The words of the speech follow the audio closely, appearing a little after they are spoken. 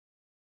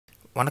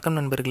வணக்கம்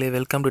நண்பர்களே,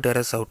 welcome to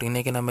Terrace Out.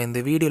 இன்றைக்கி நம்ம இந்த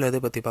வீடியோவில் எதை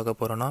பற்றி பார்க்க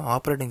போகிறோன்னா,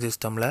 ஆப்ரேட்டிங்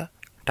சிஸ்டமில்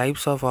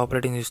டைப்ஸ் ஆஃப்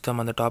ஆப்ரேட்டிங் சிஸ்டம்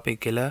அந்த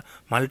டாப்பிக்கில்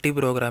மல்டி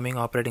ப்ரோக்ராமிங்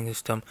ஆப்ரேட்டிங்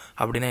சிஸ்டம்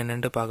அப்படின்னா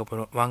என்னென்னு பார்க்க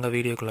போகிறோம். வாங்க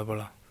வீடியோக்குள்ளே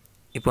போகலாம்.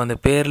 இப்போ அந்த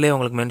பேர்லேயே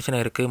உங்களுக்கு மென்ஷன்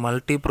இருக்குது.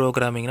 மல்டி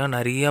ப்ரோக்ராமிங்னா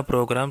நிறையா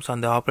ப்ரோக்ராம்ஸ்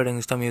அந்த ஆப்ரேட்டிங்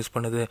சிஸ்டம் யூஸ்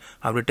பண்ணுது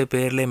அப்படின்ட்டு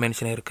பேர்லேயே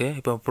மென்ஷன் இருக்குது.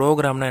 இப்போ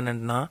ப்ரோக்ராம்னா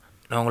என்னென்னா,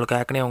 நான் உங்களுக்கு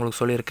ஏற்கனவே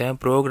உங்களுக்கு சொல்லியிருக்கேன்.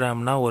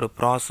 ப்ரோக்ராம்னா ஒரு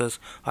ப்ராசஸ்,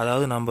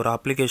 அதாவது நம்ம ஒரு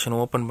அப்ளிகேஷன்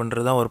ஓப்பன்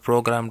பண்ணுறது தான் ஒரு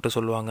ப்ரோக்ராம்ட்டு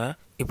சொல்லுவாங்க.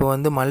 இப்போ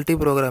multi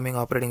programming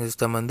operating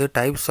system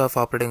types of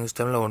operating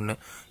சிஸ்டமில் ஒன்று.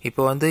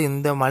 இப்போ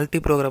இந்த மல்டி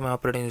ப்ரோக்ராமிங்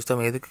ஆப்ரேட்டிங்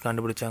சிஸ்டம் எதுக்கு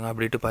கண்டுபிடிச்சாங்க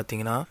அப்படின்ட்டு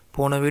பார்த்தீங்கன்னா,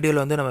 போன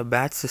வீடியோவில் நம்ம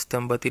பேட்ச்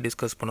சிஸ்டம் பற்றி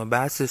டிஸ்கஸ் பண்ணோம்.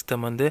 Batch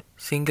system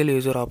single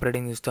user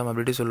operating system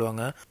அப்படின்ட்டு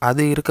சொல்லுவாங்க.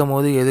 அது இருக்கும்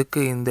போது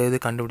எதுக்கு இது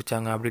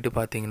கண்டுபிடிச்சாங்க அப்படின்ட்டு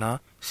பார்த்தீங்கன்னா,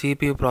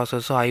 CPU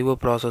ப்ராசஸும் IO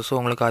ப்ராசஸும்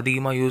உங்களுக்கு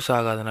அதிகமாக யூஸ்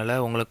ஆகாதனால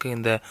உங்களுக்கு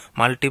இந்த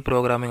மல்டி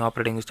ப்ரோக்ராமிங்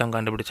ஆப்ரேட்டிங் சிஸ்டம்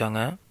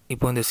கண்டுபிடிச்சாங்க.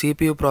 இப்போ இந்த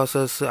CPU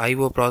ப்ராசஸ்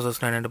IO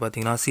ப்ராசஸ்னால் என்னென்னு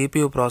பார்த்தீங்கன்னா,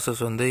 CPU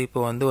ப்ராசஸ்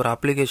இப்போ ஒரு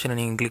அப்ளிகேஷனை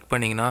நீங்கள் கிளிக்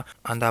பண்ணிங்கன்னா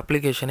அந்த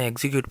அப்ளிகேஷனை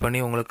எக்ஸிக்யூட் பண்ணி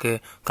உங்களுக்கு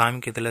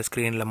காமிக்கிறதுல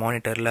ஸ்க்ரீனில்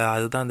மானிட்டரில்,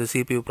 அதுதான் அந்த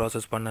CPU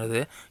ப்ராசஸ்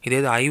பண்ணுறது. இதே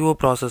IO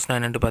ப்ராசஸ்னால்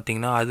என்னென்னு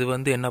பார்த்தீங்கன்னா, அது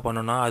என்ன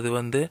பண்ணுன்னா, அது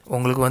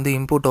உங்களுக்கு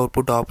இன்புட்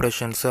அவுட்புட்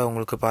ஆப்ரேஷன்ஸை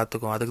உங்களுக்கு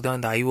பார்த்துக்கும். அதுக்கு தான்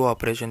இந்த IO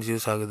ஆப்ரேஷன்ஸ்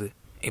யூஸ் ஆகுது.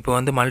 இப்போ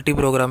மல்டி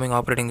ப்ரோக்ராமிங்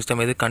ஆப்ரேட்டிங்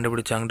சிஸ்டம் எது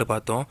கண்டுபிடிச்சாங்கன்ட்டு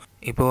பார்த்தோம்.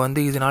 இப்போ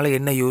இதனால்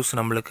என்ன யூஸ்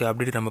நம்மளுக்கு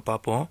அப்படின்னு நம்ம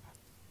பார்ப்போம்.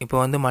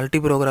 இப்போ multi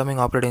programming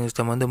operating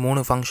system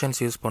 3 functions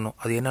use பண்ணும்.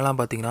 அது என்னெல்லாம்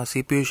பார்த்தீங்கன்னா,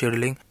 CPU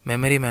ஷெடியூலிங்,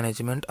 மெமரி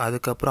மேனேஜ்மெண்ட்,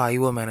 அதுக்கப்புறம்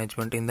IO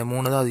மேனேஜ்மெண்ட். இந்த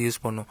 3 தான் அது யூஸ்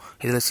பண்ணும்.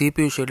 இதில்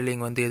CPU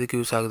ஷெடியூலிங் எதுக்கு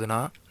யூஸ் ஆகுதுன்னா,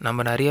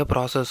 நம்ம நிறைய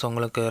ப்ராசஸ்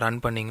உங்களுக்கு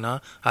ரன் பண்ணிங்கன்னா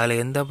அதில்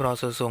எந்த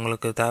ப்ராசஸ்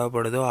உங்களுக்கு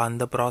தேவைப்படுதோ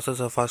அந்த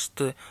ப்ராசஸை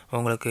ஃபஸ்ட்டு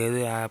உங்களுக்கு எது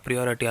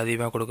ப்ரியாரிட்டி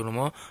அதிகமாக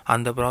கொடுக்கணுமோ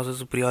அந்த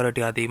ப்ராசஸ்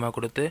ப்ரியாரிட்டி அதிகமாக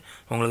கொடுத்து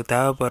உங்களுக்கு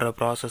தேவைப்படுற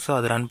ப்ராசஸை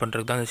அது ரன்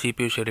பண்ணுறதுக்கு தான் அந்த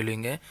CPU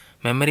ஷெடியூலிங்கு.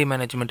 மெமரி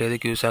மேனேஜ்மெண்ட்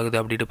எதுக்கு யூஸ் ஆகுது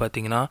அப்படின்ட்டு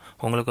பார்த்தீங்கன்னா,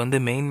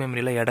 உங்களுக்கு மெயின்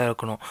மெமரியில் இடம்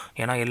இருக்கணும்.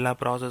 ஏன்னா எல்லா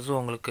ப்ராசஸும்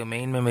உங்களுக்கு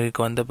மெயின்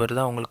மெமரிக்கு வந்த பிறகு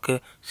தான் உங்களுக்கு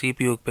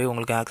CPUக்கு போய்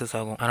உங்களுக்கு ஆக்சஸ்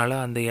ஆகும். அதனால்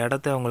அந்த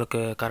இடத்த உங்களுக்கு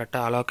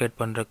கரெக்டாக அலோகேட்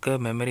பண்ணுறதுக்கு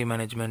மெமரி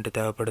மேனேஜ்மெண்ட்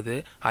தேவைப்படுது.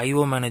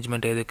 IO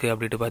மேனேஜ்மெண்ட் எதுக்கு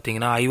அப்படின்ட்டு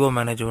பார்த்தீங்கன்னா, IO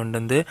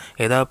மேனேஜ்மெண்ட்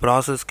ஏதாவது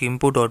ப்ராசஸ்க்கு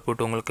இன்புட்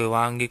அவுட்புட் உங்களுக்கு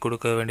வாங்கி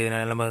கொடுக்க வேண்டிய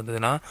நிலைமை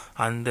இருந்ததுன்னா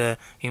அந்த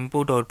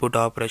இன்புட் அவுட்புட்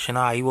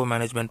ஆப்ரேஷனாக IO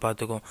மேனேஜ்மெண்ட்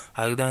பார்த்துக்கும்.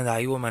 அதுக்கு தான் இந்த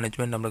IO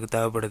மேனேஜ்மெண்ட் நம்மளுக்கு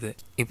தேவைப்படுது.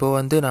 இப்போ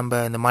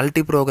நம்ம இந்த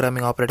மல்டி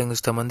ப்ரோக்ராமிங் ஆப்ரேட்டிங்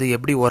சிஸ்டம்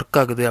எப்படி ஒர்க்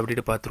ஆகுது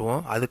அப்படின்ட்டு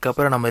பார்த்துருவோம்.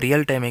 அதுக்கப்புறம் நம்ம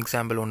ரியல் டைம்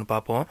எக்ஸாம்பிள் ஒன்று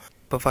பார்ப்போம்.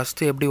 இப்போ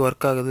ஃபஸ்ட்டு எப்படி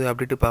ஒர்க் ஆகுது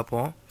அப்படின்ட்டு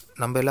பார்ப்போம்.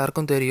 நம்ம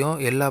எல்லாருக்கும் தெரியும்,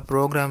 எல்லா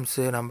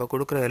ப்ரோக்ராம்ஸு நம்ம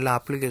கொடுக்குற எல்லா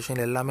அப்ளிகேஷன்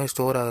எல்லாமே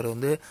ஸ்டோர்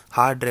ஆகிறது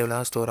ஹார்ட் டிரைவில்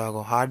தான் ஸ்டோர்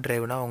ஆகும். ஹார்ட்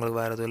டிரைவ்னா உங்களுக்கு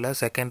வேறு எதுவும் இல்லை,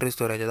 செகண்டரி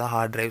ஸ்டோரேஜ் தான்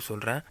ஹார்ட் டிரைவ்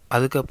சொல்கிறேன்.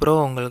 அதுக்கப்புறம்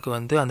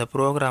உங்களுக்கு அந்த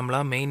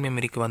ப்ரோக்ராம்லாம் மெயின்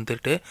மெமரிக்கு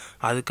வந்துட்டு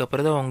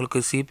அதுக்கப்புறம் தான்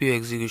உங்களுக்கு CPU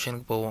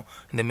எக்ஸிக்யூஷனுக்கு போகும்.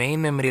 இந்த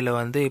மெயின் மெமரியில்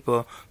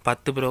இப்போது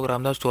 10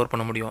 ப்ரோக்ராம் தான் ஸ்டோர்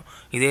பண்ண முடியும்.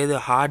 இதே இது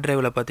ஹார்ட்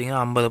டிரைவில் பார்த்தீங்கன்னா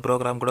 50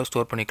 ப்ரோக்ராம் கூட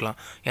ஸ்டோர் பண்ணிக்கலாம்.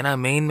 ஏன்னா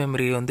மெயின்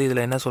மெமரி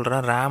இதில் என்ன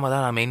சொல்கிறேன், ரேமை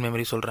தான் நான் மெயின்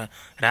மெமரி சொல்கிறேன்.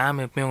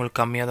 ரேம் எப்பவுமே உங்களுக்கு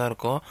கம்மியாக தான்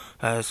இருக்கும்,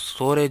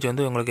 ஸ்டோரேஜ்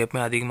உங்களுக்கு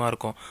எப்பவுமே அதிகமாக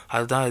இருக்கும்.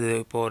 அதுதான் இது.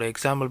 இப்போது ஒரு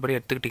எக்ஸாம்பிள் படி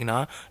எடுத்துக்கிட்டிங்கன்னா,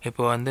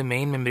 இப்போ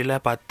மெயின் மெமரியில்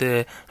 10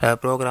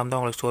 ப்ரோக்ராம் தான்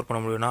உங்களுக்கு ஸ்டோர் பண்ண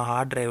முடியும்னா,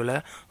 ஹார்ட் டிரைவில்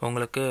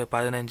உங்களுக்கு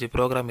 15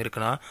 ப்ரோக்ராம்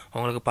இருக்குன்னா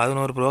உங்களுக்கு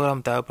 11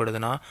 ப்ரோக்ராம்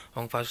தேவைப்படுதுன்னா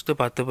உங்கள் ஃபஸ்ட்டு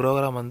 10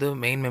 ப்ரோக்ராம்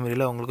மெயின்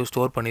மெமரியில் உங்களுக்கு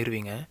ஸ்டோர்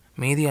பண்ணிடுவீங்க.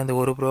 மீதி அந்த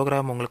ஒரு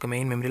ப்ரோக்ராம் உங்களுக்கு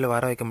மெயின் மெமரியில்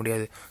வர வைக்க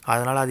முடியாது.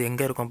 அதனால் அது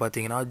எங்கே இருக்கும்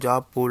பார்த்தீங்கன்னா,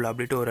 ஜாப் பூல்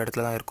அப்படின்ட்டு ஒரு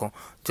இடத்துல தான் இருக்கும்.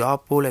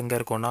 ஜாப் பூல் எங்கே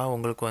இருக்கும்னா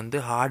உங்களுக்கு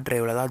ஹார்ட்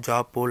டிரைவில் தான்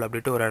ஜாப் பூல்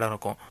அப்படின்ட்டு ஒரு இடம்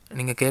இருக்கும்.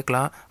 நீங்கள்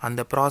கேட்கலாம்,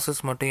 அந்த ப்ராசஸ்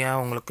மட்டும் ஏன்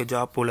உங்களுக்கு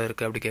ஜாப் பூலில்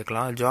இருக்குது அப்படி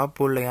கேட்கலாம். ஜாப்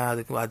பூலில் ஏன்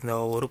அதுக்கு அந்த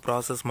ஒரு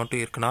ப்ராசஸ்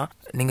மட்டும் இருக்குன்னா,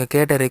 நீங்கள்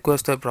கேட்ட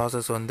ரெக்வஸ்டட்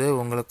ப்ராசஸ்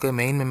உங்களுக்கு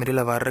மெயின்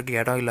மெமரியில் வர்றதுக்கு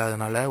இடம்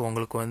இல்லாதனால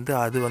உங்களுக்கு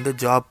அது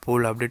ஜாப்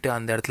பூல் அப்படின்ட்டு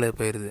அந்த இடத்துல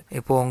போயிடுது.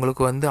 இப்போ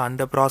உங்களுக்கு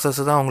அந்த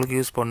ப்ராசஸ் தான் உங்களுக்கு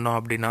யூஸ் பண்ணோம்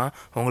அப்படின்னா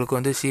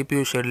உங்களுக்கு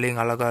CPU ஷெட்யூலிங்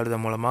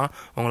அல்காரிதம் மூலமாக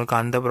உங்களுக்கு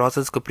அந்த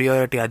ப்ராசஸ்க்கு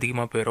ப்ரியாரிட்டி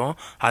அதிகமாக போயிடும்.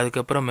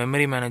 அதுக்கப்புறம்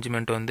மெமரி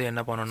மேனேஜ்மெண்ட்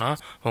என்ன பண்ணுன்னா,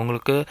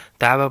 உங்களுக்கு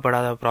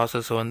தேவைப்படாத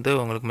ப்ராசஸ்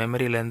உங்களுக்கு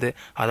மெமரியிலேருந்து,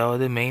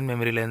 அதாவது மெயின்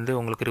மெமரியிலேருந்து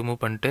உங்களுக்கு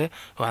ரிமூவ் பண்ணிட்டு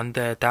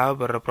அந்த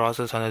தேவைப்படுற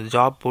ப்ராசஸ், அந்த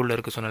ஜாப் பூலில்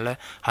இருக்குது சொன்னல,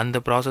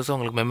 அந்த ப்ராசஸை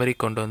உங்களுக்கு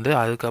மெமரிக்கு கொண்டு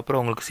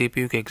அதுக்கப்புறம் உங்களுக்கு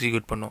CPUக்கு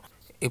எக்ஸிக்யூட் பண்ணும்.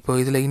 இப்போ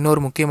இதில் இன்னொரு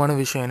முக்கியமான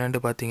விஷயம் என்னென்னு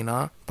பார்த்தீங்கன்னா,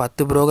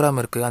 10 ப்ரோக்ராம்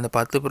இருக்குது. அந்த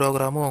 10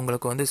 ப்ரோக்ராமும்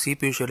உங்களுக்கு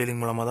CPU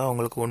ஷெடியூலிங் மூலமாக தான்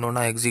உங்களுக்கு ஒன்று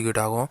ஒன்றா எக்ஸிக்யூட்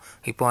ஆகும்.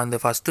 இப்போ அந்த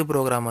ஃபஸ்ட்டு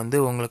ப்ரோக்ராம்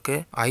உங்களுக்கு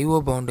IO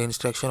பவுண்ட்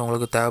இன்ஸ்ட்ரக்ஷன்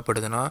உங்களுக்கு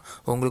தேவைப்படுதுன்னா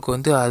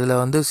உங்களுக்கு அதில்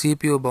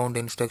CPU பவுண்ட்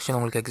இன்ஸ்ட்ரக்ஷன்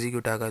உங்களுக்கு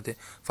எக்ஸிக்யூட் ஆகாது.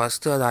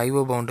 ஃபஸ்ட்டு அது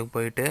IO பவுண்டுக்கு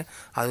போயிட்டு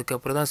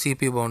அதுக்கப்புறம் தான்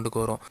CPU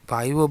பவுண்டுக்கு வரும். இப்போ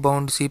IO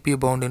bound CPU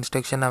bound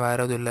instruction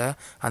வேறு எதுவும் இல்லை,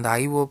 அந்த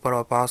IO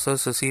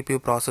ப்ராசஸ் CPU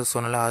ப்ராசஸ்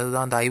சொன்னல,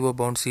 அதுதான் அந்த IO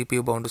பவுண்ட்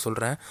CPU பவுண்டு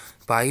சொல்கிறேன்.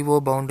 இப்போ IO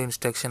பவுண்ட்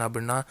இன்ஸ்ட்ரக்ஷன்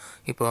அப்படின்னா,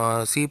 இப்போ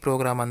C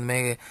ப்ரோக்ராம்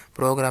அந்தமாரி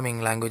ப்ரோக்ராமிங்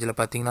லாங்குவேஜில்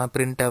பார்த்தீங்கன்னா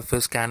printf,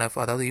 scanf,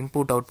 அதாவது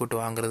இன்புட் அவுட்புட்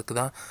வாங்குறதுக்கு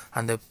தான்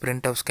அந்த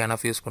printf,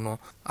 scanf யூஸ்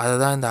பண்ணுவோம். அதை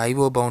தான் இந்த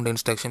IO பவுண்ட்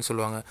இன்ஸ்ட்ரக்ஷன்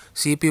சொல்லுவாங்க.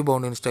 CPU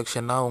பவுண்ட்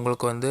இன்ஸ்ட்ரக்ஷன்னா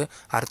உங்களுக்கு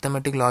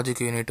அர்த்தமெட்டிக்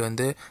லாஜிக் யூனிட்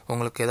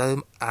உங்களுக்கு ஏதாவது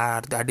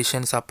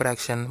அடிஷன்,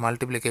 சப்ராக்ஷன்,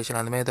 மல்டிப்ளிகேஷன்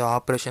அந்தமாதிரி ஏதாவது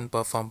ஆப்ரேஷன்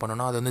பெர்ஃபார்ம்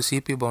பண்ணணும், அது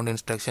CPU பவுண்ட்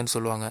இன்ஸ்ட்ரக்ஷன்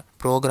சொல்லுவாங்க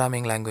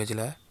ப்ரோக்ராமிங்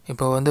லாங்குவேஜில்.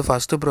 இப்போ வந்து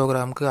ஃபஸ்ட்டு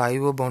ப்ரோக்ராமுக்கு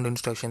ஐஓ பவுண்ட்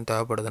இன்ஸ்ட்ரக்ஷன்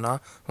தேவைப்படுதுன்னா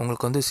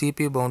உங்களுக்கு வந்து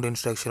சிபியூ பவுண்ட்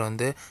இன்ஸ்ட்ரக்ஷன்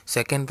வந்து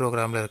செகண்ட்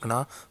ப்ரோக்ராமில் இருக்குன்னா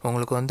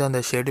உங்களுக்கு வந்து அந்த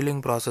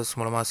ஷெடியூலிங் ப்ராசஸ்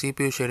மூலமாக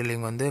சிபியூ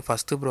ஷெடியூலிங் வந்து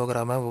ஃபஸ்ட்டு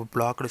ப்ரோக்ராமை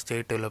பிளாக்டு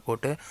ஸ்டேட்டில்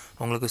போட்டு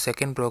உங்களுக்கு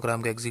செகண்ட்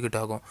ப்ரோக்ராமுக்கு எக்ஸிக்யூட்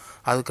ஆகும்.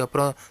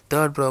 அதுக்கப்புறம்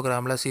தேர்ட்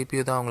ப்ரோக்ராமில்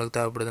சிபியூ தான் உங்களுக்கு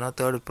தேவைப்படுதுன்னா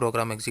தேர்ட்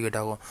ப்ரோக்ராம் எக்ஸிக்யூட்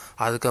ஆகும்.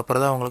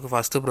 அதுக்கப்புறம் தான் உங்களுக்கு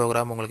ஃபஸ்ட்டு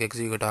ப்ரோக்ராம் உங்களுக்கு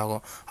எக்ஸிக்யூட்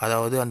ஆகும்,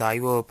 அதாவது அந்த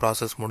ஐஓ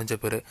ப்ராசஸ் முடிஞ்ச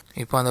பிறகு.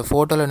 இப்போ அந்த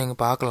ஃபோட்டோவில்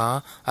நீங்கள் பார்க்கலாம்,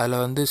 அதில்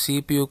வந்து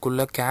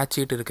சிபியூக்குள்ளே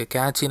கேட்சிட்டு இருக்குது.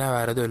 கேட்சினா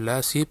வேறு எதுவும் இல்லை,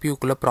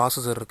 சிபியூக்குள்ளே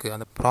ப்ராசஸர் இருக்குது.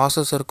 அந்த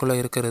ப்ராசஸருக்குள்ளே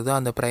இருக்கிறது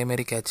அந்த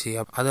ப்ரைமரி கேட்சி.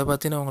 அதை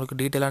பற்றி நான் உங்களுக்கு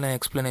டீட்டெயிலான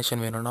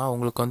எக்ஸ்ப்ளனேஷன் வேணும்னா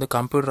உங்களுக்கு வந்து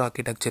கம்ப்யூட்டர்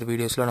ஆர்கிடெக்சர்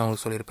வீடியோஸில் நான்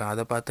உங்களுக்கு சொல்லியிருப்பேன்,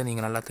 அதை பார்த்து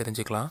நீங்கள் நல்லா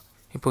தெரிஞ்சுக்கலாம்.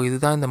 இப்போ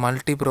இதுதான் இந்த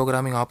மல்டி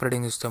ப்ரோக்ராமிங்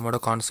ஆப்ரேட்டிங் சிஸ்டமோட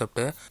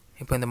கான்செப்ட்.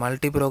 இப்போ இந்த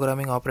multi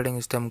programming operating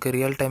சிஸ்டம்க்கு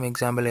real time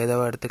example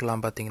எதாவது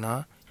எடுத்துக்கலாம். பார்த்தீங்கன்னா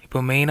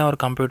இப்போ மெயினாக ஒரு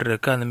கம்ப்யூட்டர்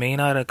இருக்குது. அந்த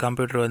மெயினாக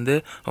கம்ப்யூட்டர் வந்து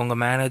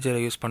உங்கள் மேனேஜரை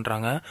யூஸ்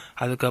பண்ணுறாங்க.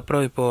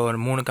 அதுக்கப்புறம்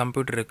இப்போது 3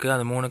 கம்ப்யூட்டர் இருக்குது.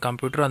 அந்த 3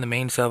 கம்ப்யூட்டரும் அந்த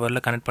மெயின்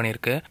சர்வரில் கனெக்ட்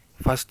பண்ணியிருக்கு.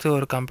 ஃபஸ்ட்டு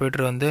ஒரு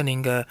கம்ப்யூட்டர் வந்து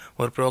நீங்கள்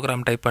ஒரு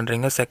ப்ரோக்ராம் டைப்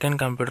பண்ணுறீங்க, செகண்ட்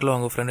கம்ப்யூட்டரில்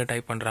உங்கள் ஃப்ரெண்டு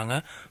டைப் பண்ணுறாங்க,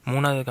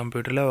 மூணாவது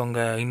கம்ப்யூட்டரில்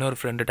உங்கள் இன்னொரு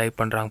ஃப்ரெண்டு டைப்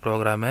பண்ணுறாங்க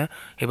ப்ரோக்ராமு.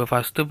 இப்போ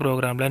ஃபஸ்ட்டு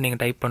ப்ரோக்ராமில்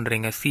நீங்கள் டைப்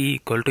பண்ணுறீங்க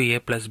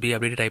C=A+B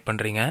அப்படின்னு டைப்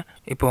பண்ணுறீங்க.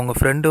 இப்போ உங்கள்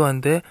ஃப்ரெண்டு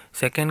வந்து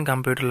செகண்ட்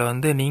கம்ப்யூட்டரில்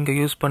வந்து நீங்கள்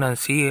யூஸ் பண்ண அந்த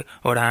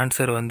C-ஓட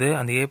ஆன்சர் வந்து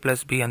அந்த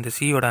A+B அந்த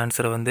C-ஓட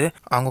ஆன்சரை வந்து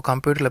அவங்க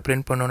கம்ப்யூட்டரில்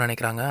பிரிண்ட் பண்ணணும்னு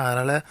நினைக்கிறாங்க.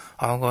 அதனால்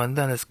அவங்க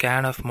வந்து அந்த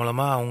ஸ்கேன்எஃப்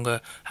மூலமாக அவங்க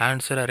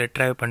ஆன்சரை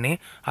ரிட்ரைவ் பண்ணி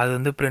அது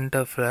வந்து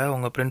பிரிண்ட்எஃப்பில்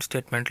உங்கள் பிரிண்ட்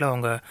ஸ்டேட்மெண்ட்டில்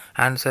அவங்க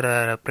ஆன்சரை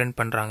பிரிண்ட்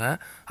பண்ணுறாங்க.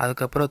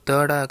 அதுக்கப்புறம்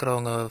தேர்டாக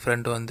இருக்கிறவங்க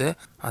ஃப்ரெண்டு வந்து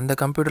அந்த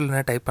கம்ப்யூட்டரில்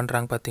என்ன டைப்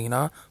பண்ணுறாங்க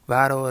பார்த்தீங்கன்னா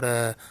வேறு ஒரு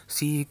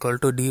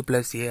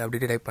C=D+A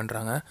அப்படின்னு டைப்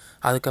பண்ணுறாங்க.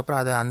 அதுக்கப்புறம்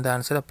அதை அந்த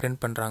ஆன்சரை பிரிண்ட்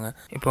பண்ணுறாங்க.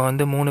 இப்போ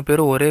வந்து 3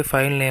 பேரும் ஒரே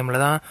ஃபைல் நேமில்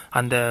தான்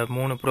அந்த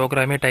 3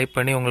 ப்ரோக்ராமே டைப்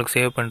பண்ணி உங்களுக்கு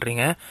சேவ்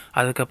பண்ணுறீங்க.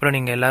 அதுக்கப்புறம்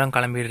நீங்கள் எல்லோரும்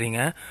கிளம்பிடுறீங்க.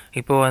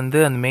 இப்போ வந்து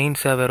அந்த மெயின்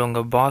சர்வர்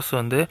உங்கள் பாஸ்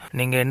வந்து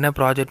நீங்கள் என்ன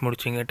ப்ராஜெக்ட்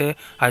முடிச்சிங்கட்டு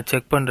அதை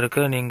செக்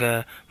பண்ணுறதுக்கு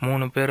நீங்கள்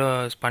 3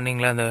 பேரும்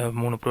பண்ணிங்களே அந்த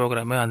 3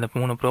 ப்ரோக்ராமு, அந்த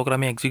 3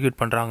 ப்ரோக்ராமே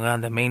எக்ஸிக்யூட் பண்ணுறாங்க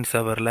அந்த மெயின்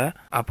சர்வரில்.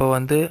 அப்போ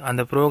வந்து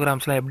அந்த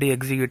ப்ரோக்ராம்ஸ்லாம் எப்படி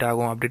எக்ஸிக்யூட்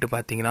ஆகும் அப்படின்ட்டு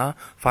பார்த்தீங்கன்னா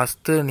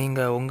ஃபஸ்ட்டு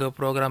நீங்கள் உங்கள்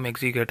ப்ரோக்ராம்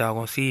எக்ஸிக்யூட்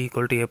ஆகும்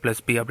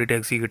C=A+B அப்படின்ட்டு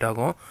எக்ஸிக்யூட்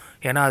ஆகும்.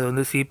 ஏன்னா அது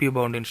வந்து சிபியூ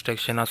பவுண்ட்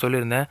இன்ஸ்ட்ரக்ஷன். நான்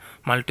சொல்லியிருந்தேன்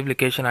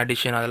மல்டிப்ளிகேஷன்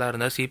அடிஷன் அதெல்லாம்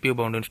இருந்தால் சிபியூ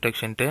பவுண்ட்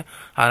இன்ஸ்ட்ரக்ஷன்ட்டு.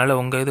 அதனால்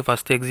உங்கள் இது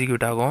ஃபஸ்ட்டு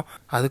எக்ஸிக்யூட் ஆகும்.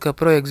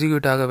 அதுக்கப்புறம்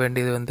எக்ஸிக்யூட் ஆக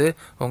வேண்டியது வந்து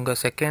உங்கள்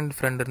செகண்ட்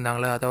ஃப்ரெண்ட்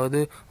இருந்தாங்களே,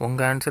 அதாவது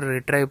உங்கள் ஆன்சரை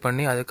ரிட்ரைவ்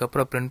பண்ணி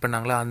அதுக்கப்புறம் பிரிண்ட்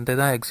பண்ணாங்களே அந்த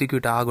தான்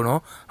எக்ஸிக்யூட்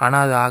ஆகணும்.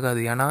 ஆனால் அது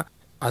ஆகாது, ஏன்னா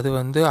அது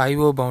வந்து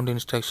ஐஓ பவுண்ட்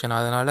இன்ஸ்ட்ரக்ஷன்.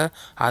 அதனால்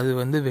அது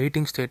வந்து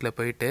வெயிட்டிங் ஸ்டேட்டில்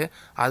போயிட்டு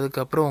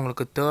அதுக்கப்புறம்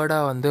உங்களுக்கு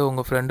தேர்டாக வந்து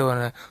உங்கள் ஃப்ரெண்டு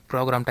ஒரு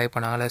ப்ரோக்ராம் டைப்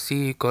பண்ணாங்களே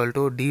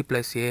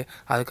C=D+A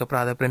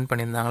அதுக்கப்புறம் அதை பிரிண்ட்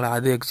பண்ணியிருந்தாங்களே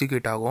அது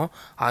எக்ஸிக்யூட் ஆகும்.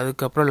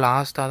 அதுக்கப்புறம்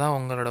லாஸ்ட்டாக தான்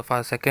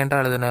உங்களோட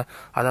செகண்டாக எழுதின,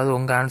 அதாவது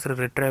உங்கள் ஆன்சரை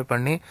ரிட்ரைவ்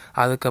பண்ணி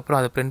அதுக்கப்புறம்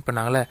அதை பிரிண்ட்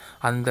பண்ணாங்களே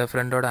அந்த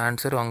ஃப்ரெண்டோட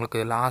ஆன்சர்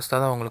உங்களுக்கு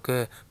லாஸ்ட்டாக தான் உங்களுக்கு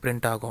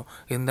பிரிண்ட் ஆகும்.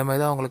 இந்த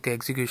மாதிரி தான் உங்களுக்கு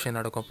எக்ஸிக்யூஷன்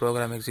நடக்கும்,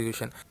 ப்ரோக்ராம்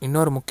எக்ஸிக்யூஷன்.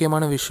 இன்னொரு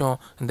முக்கியமான விஷயம்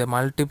இந்த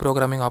மல்டி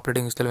ப்ரோக்ராமிங்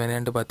ஆப்ரேட்டிங் சிஸ்டம்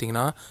என்னென்னு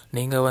பார்த்தீங்கன்னா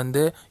நீங்கள்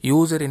வந்து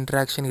யூசர்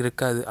இன்ட்ராக்ஷன்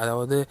இருக்காது.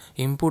 அதாவது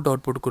இன்புட்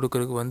அவுட்புட்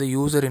கொடுக்கறதுக்கு வந்து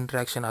யூசர்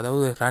இன்ட்ராக்ஷன்,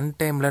 அதாவது ரன்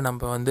டைமில்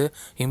நம்ம வந்து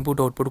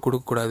இன்புட் அவுட்புட்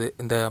கொடுக்கக்கூடாது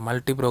இந்த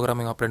மல்டி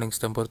ப்ரோக்ராமிங் ஆப்ரேட்டிங்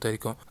சிஸ்டம் பொறுத்த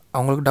வரைக்கும்.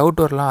 அவங்களுக்கு டவுட்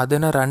வரலாம், அது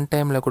என்ன ரன்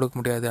டைமில் கொடுக்க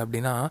முடியாது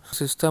அப்படின்னா,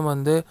 சிஸ்டம்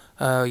வந்து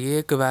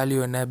ஏக்கு வேல்யூ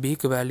என்ன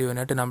பிக்கு வேல்யூ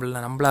என்னட்டு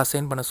நம்மளை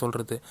அசைன் பண்ண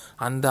சொல்கிறது.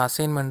 அந்த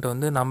அசைன்மெண்ட்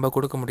வந்து நம்ம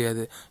கொடுக்க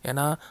முடியாது.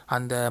 ஏன்னா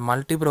அந்த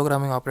மல்டி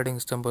ப்ரோக்ராமிங் ஆப்ரேட்டிங்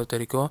சிஸ்டம் பொறுத்த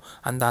வரைக்கும்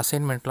அந்த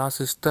அசைன்மெண்ட்லாம்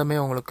சிஸ்டமே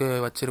உங்களுக்கு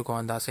வச்சுருக்கோம்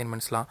அந்த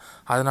அசைன்மெண்ட்ஸ்லாம்.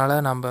 அதனால்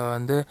நம்ம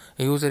வந்து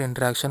user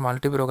interaction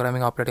multi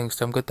programming operating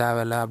சிஸ்டம்க்கு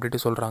தேவையில்லை அப்படின்ட்டு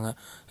சொல்கிறாங்க.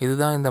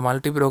 இதுதான் இந்த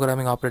மல்டி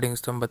ப்ரோக்ராமிங் ஆப்ரேட்டிங்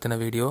சிஸ்டம் பற்றின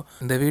வீடியோ.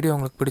 இந்த வீடியோ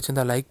உங்களுக்கு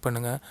பிடிச்சிருந்தால் லைக்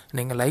பண்ணுங்கள்.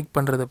 நீங்கள் லைக்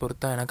பண்ணுறதை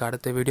பொறுத்து தான் எனக்கு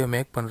அடுத்த வீடியோ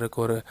மேக்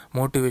பண்ணுறதுக்கு ஒரு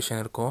மோட்டிவேஷன்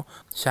இருக்கும்.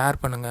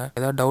 ஷேர் பண்ணுங்கள்.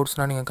 ஏதாவது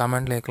டவுட்ஸ்னால் நீங்கள்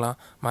கமெண்ட்டில் கேட்கலாம்.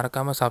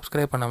 மறக்காமல்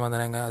சப்ஸ்கிரைப் பண்ணாமல்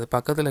தானேங்க, அது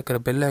பக்கத்தில் இருக்கிற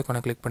பெல்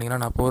ஐக்கானை கிளிக்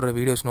பண்ணிங்கன்னா நான் போடுற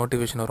வீடியோஸ்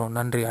நோட்டிஃபிகேஷன் வரும்.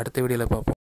 நன்றி. அடுத்த வீடியோவில் பார்ப்போம்.